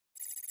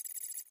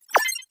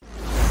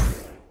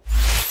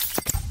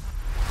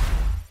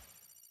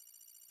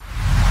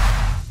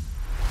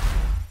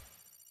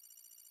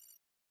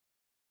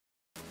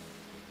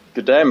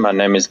Good day, my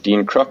name is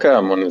Dean Crocker.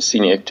 I'm one of the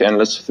senior equity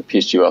analysts with the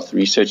PSG Wealth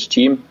research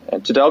team,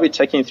 and today I'll be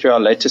taking you through our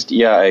latest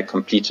EIA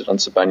completed on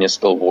Sibanye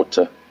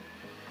Stillwater.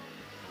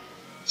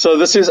 So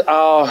this is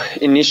our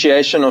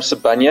initiation of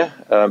Sibanye.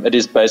 It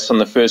is based on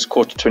the first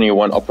quarter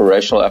 21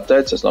 operational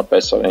updates. It's not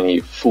based on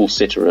any full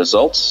set of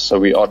results. So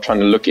we are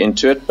trying to look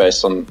into it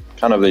based on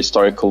kind of the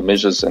historical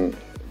measures and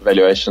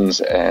valuations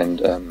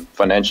and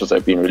financials that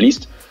have been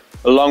released,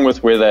 along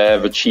with where they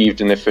have achieved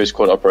in their first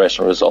quarter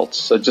operational results.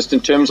 So just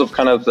in terms of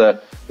kind of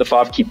the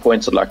 5 key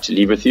points I'd like to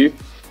leave with you,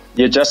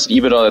 the adjusted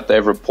EBITDA that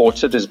they've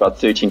reported is about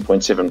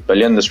 13.7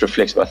 billion. This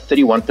reflects about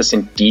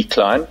 31%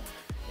 decline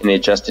in the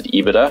adjusted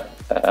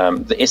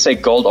EBITDA. The SA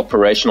Gold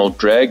operational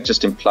drag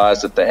just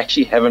implies that they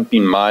actually haven't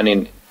been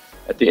mining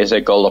at the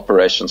SA Gold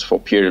operations for a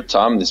period of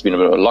time. There's been a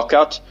bit of a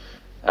lockout.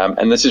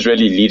 And this is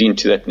really leading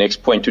to that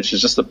next point, which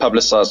is just the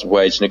publicized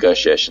wage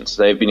negotiations.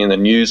 They've been in the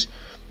news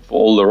for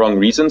all the wrong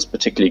reasons,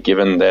 particularly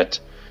given that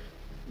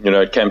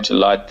it came to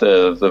light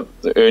the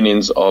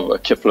earnings of a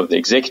couple of the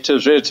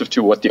executives relative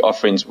to what the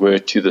offerings were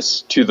to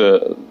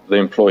the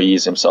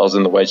employees themselves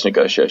in the wage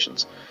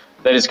negotiations.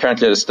 That is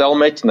currently at a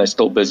stalemate, and they're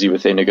still busy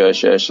with their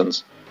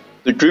negotiations.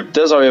 The group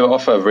does, however,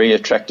 offer a very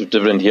attractive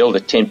dividend yield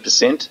at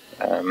 10%.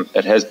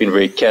 It has been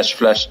very cash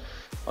flush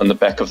on the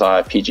back of the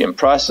higher PGM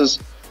prices.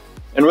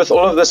 And with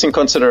all of this in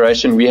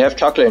consideration, we have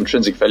calculated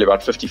intrinsic value about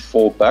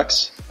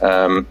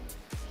 $54.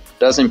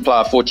 Does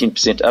imply a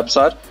 14%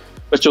 upside.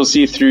 But you'll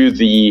see through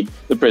the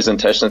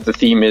presentation that the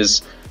theme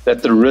is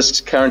that the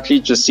risks currently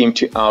just seem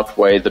to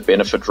outweigh the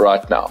benefit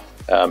right now.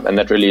 And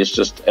that really is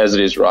just as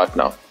it is right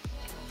now.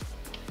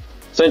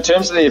 So in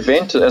terms of the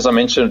event, as I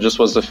mentioned, it just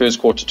was the first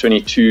quarter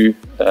 22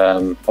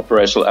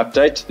 operational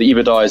update. The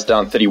EBITDA is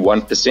down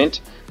 31%.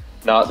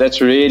 Now,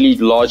 that's really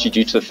largely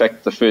due to the fact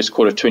that the first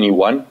quarter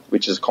 21,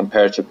 which is a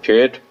comparative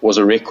period, was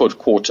a record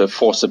quarter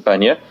for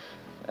Sibanye.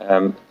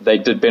 They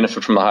did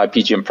benefit from the high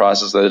PGM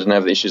prices. They didn't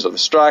have the issues of the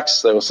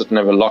strikes. They also didn't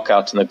have a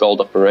lockout in the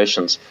gold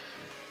operations.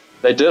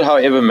 They did,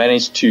 however,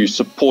 manage to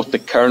support the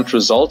current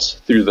results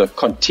through the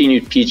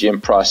continued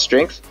PGM price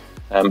strength.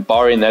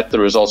 Barring that, the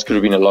results could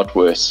have been a lot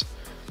worse.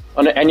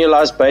 On an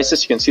annualized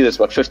basis, you can see there's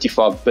about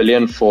 55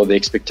 billion for the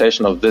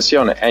expectation of this year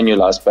on an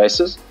annualized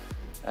basis.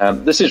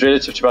 This is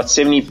relative to about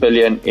 70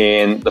 billion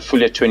in the full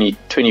year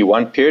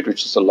 2021 period,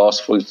 which is the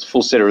last full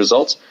set of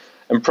results.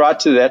 And prior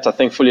to that, I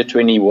think full year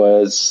 20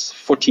 was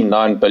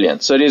 49 billion.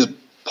 So it is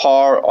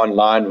par on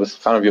line with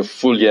kind of your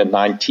full year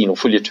 19 or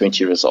full year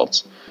 20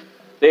 results.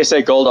 The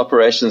SA Gold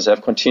operations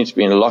have continued to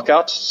be in a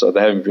lockout, so they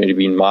haven't really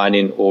been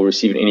mining or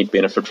receiving any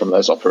benefit from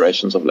those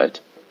operations of late.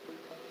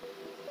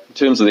 In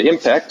terms of the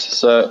impact,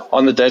 so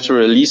on the data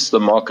release, the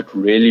market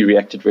really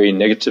reacted very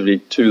negatively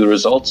to the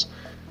results,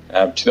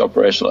 to the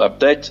operational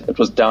update. It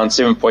was down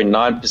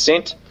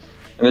 7.9%.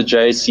 And the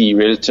JSE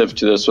relative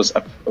to this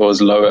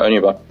was lower, only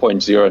about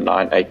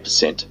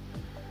 0.098%.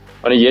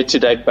 On a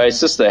year-to-date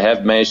basis, they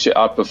have managed to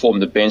outperform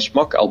the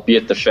benchmark,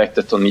 albeit the fact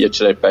that on the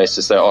year-to-date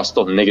basis, they are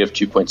still negative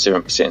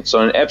 2.7%. So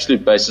on an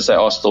absolute basis, they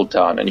are still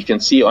down. And you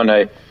can see on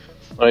a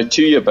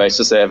 2-year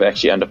basis, they have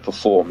actually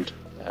underperformed.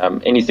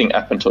 Anything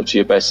up until a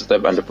 2-year basis, they've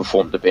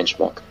underperformed the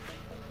benchmark.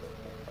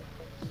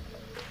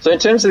 So in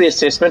terms of the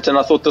assessment, and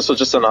I thought this was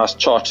just a nice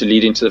chart to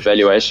lead into the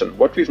valuation,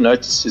 what we've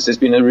noticed is there's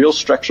been a real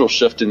structural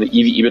shift in the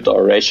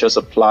EV/EBITDA ratios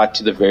applied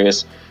to the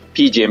various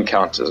PGM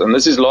counters. And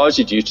this is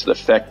largely due to the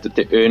fact that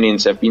the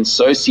earnings have been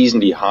so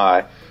seasonally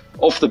high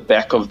off the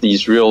back of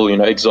these real,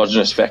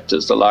 exogenous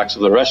factors, the likes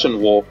of the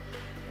Russian war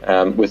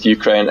with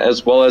Ukraine,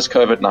 as well as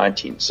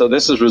COVID-19. So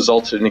this has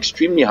resulted in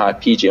extremely high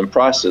PGM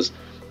prices,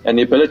 and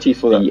the ability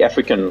for the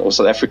African or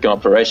South African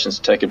operations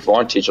to take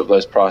advantage of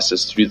those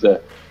prices through the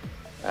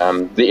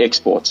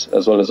exports,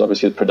 as well as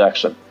obviously the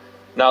production.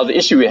 Now, the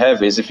issue we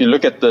have is if you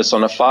look at this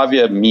on a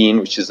 5-year mean,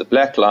 which is the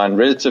black line,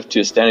 relative to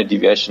a standard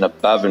deviation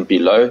above and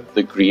below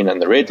the green and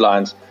the red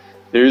lines,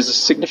 there is a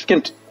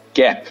significant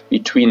gap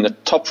between the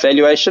top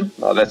valuation,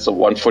 now that's a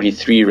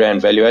 143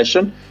 Rand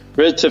valuation,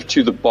 relative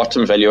to the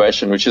bottom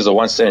valuation, which is a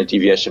 1 standard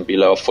deviation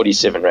below,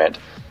 47 Rand.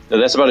 Now,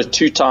 that's about a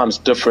 2 times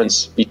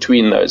difference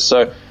between those.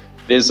 So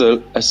there's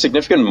a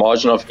significant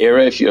margin of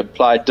error if you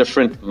apply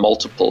different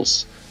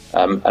multiples.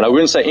 And I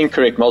wouldn't say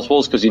incorrect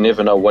multiples because you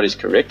never know what is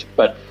correct,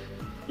 but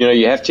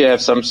you have to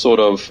have some sort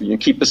of,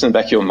 keep this in the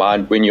back of your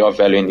mind when you are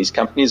valuing these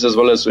companies, as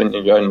well as when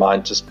in your own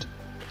mind just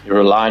you're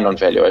relying on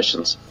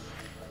valuations.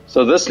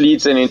 So this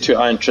leads then into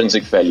our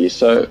intrinsic value.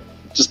 So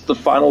just the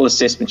final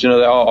assessment,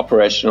 there are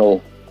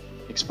operational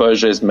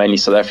exposure is mainly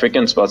South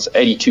African, so it's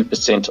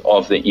 82%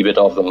 of the EBITDA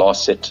of the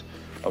last set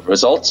of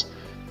results.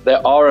 They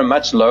are a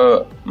much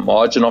lower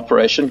margin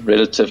operation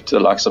relative to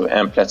the likes of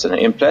Amplats and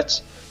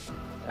Implats.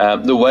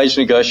 The wage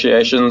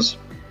negotiations,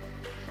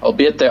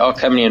 albeit they are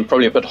coming in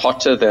probably a bit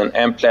hotter than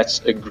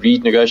Amplat's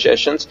agreed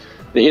negotiations,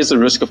 there is a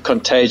risk of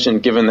contagion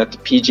given that the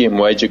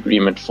PGM wage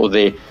agreement for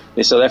the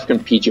South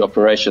African PG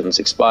operations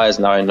expires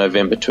now in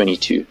November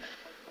 22.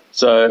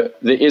 So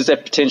there is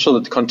that potential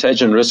that the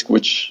contagion risk,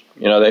 which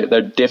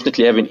they're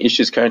definitely having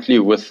issues currently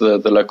with the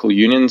local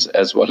unions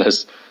as well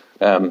as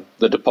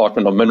the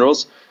Department of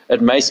Minerals.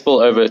 it may spill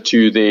over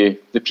to the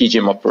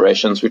PGM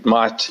operations, which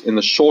might, in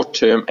the short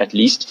term at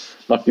least,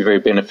 not be very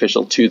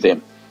beneficial to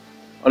them.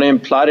 On an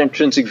implied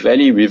intrinsic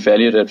value, we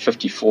valued at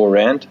 54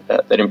 Rand.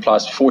 That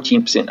implies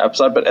 14%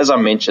 upside. But as I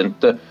mentioned,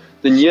 the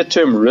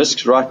near-term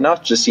risks right now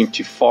just seem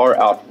to far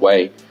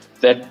outweigh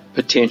that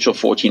potential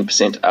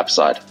 14%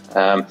 upside.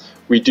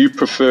 We do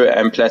prefer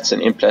AMPLATs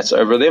and MPLATs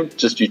over them,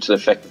 just due to the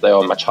fact that they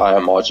are much higher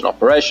margin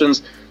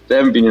operations. They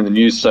haven't been in the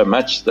news so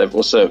much. They've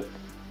also,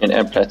 in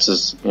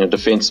AMPLAT's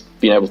defense,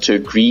 been able to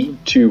agree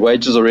to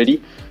wages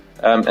already.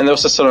 And they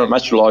also sit on a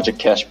much larger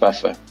cash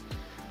buffer.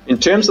 In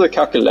terms of the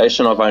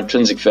calculation of our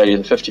intrinsic value,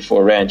 the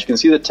 54 Rand, you can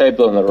see the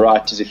table on the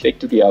right is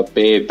effectively our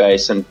bear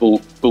base and bull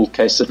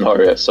case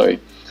scenario.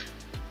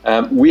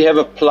 We have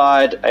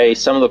applied a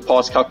sum of the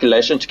parts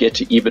calculation to get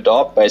to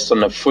EBITDA based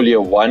on a full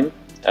year 1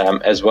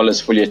 as well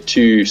as full year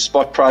 2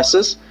 spot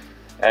prices.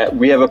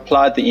 We have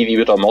applied the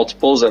EV/EBITDA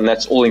multiples, and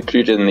that's all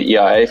included in the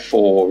EIA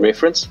for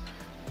reference,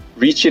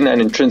 reaching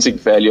an intrinsic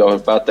value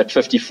of about that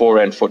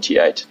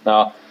 54.48.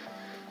 Now,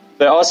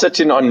 they are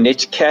sitting on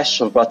net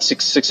cash of about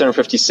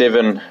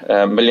 657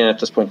 million at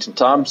this point in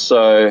time,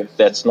 so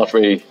that's not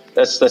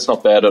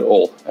bad at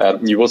all.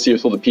 You will see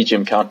with all the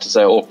PGM counters,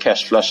 they're all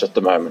cash flush at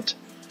the moment.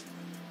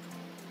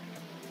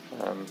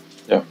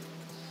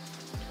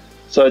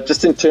 So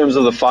just in terms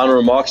of the final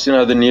remarks,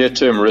 the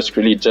near-term risk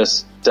really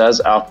just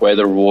does outweigh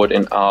the reward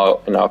in our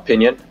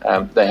opinion.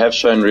 They have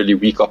shown really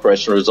weak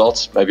operational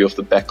results, maybe off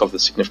the back of the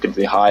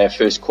significantly higher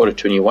first quarter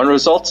 21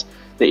 results.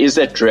 There is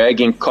that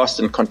dragging cost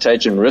and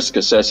contagion risk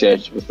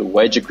associated with the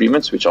wage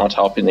agreements, which aren't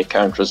helping their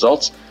current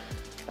results.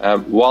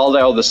 While they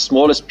are the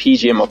smallest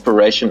PGM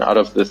operation out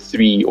of the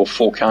 3 or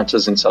 4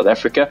 counters in South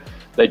Africa,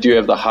 they do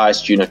have the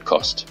highest unit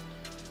cost.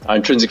 Our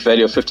intrinsic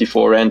value of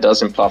 54 Rand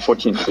does imply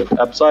 14%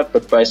 upside,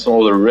 but based on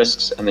all the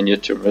risks and the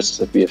near-term risks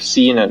that we have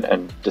seen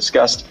and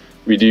discussed,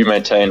 we do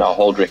maintain our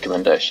hold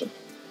recommendation.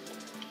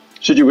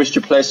 Should you wish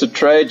to place a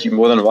trade, you're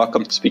more than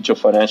welcome to speak to your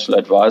financial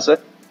advisor.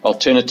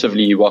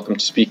 Alternatively, you're welcome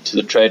to speak to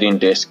the trading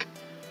desk.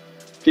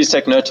 Please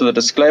take note of the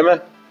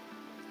disclaimer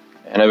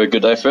and have a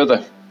good day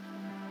further.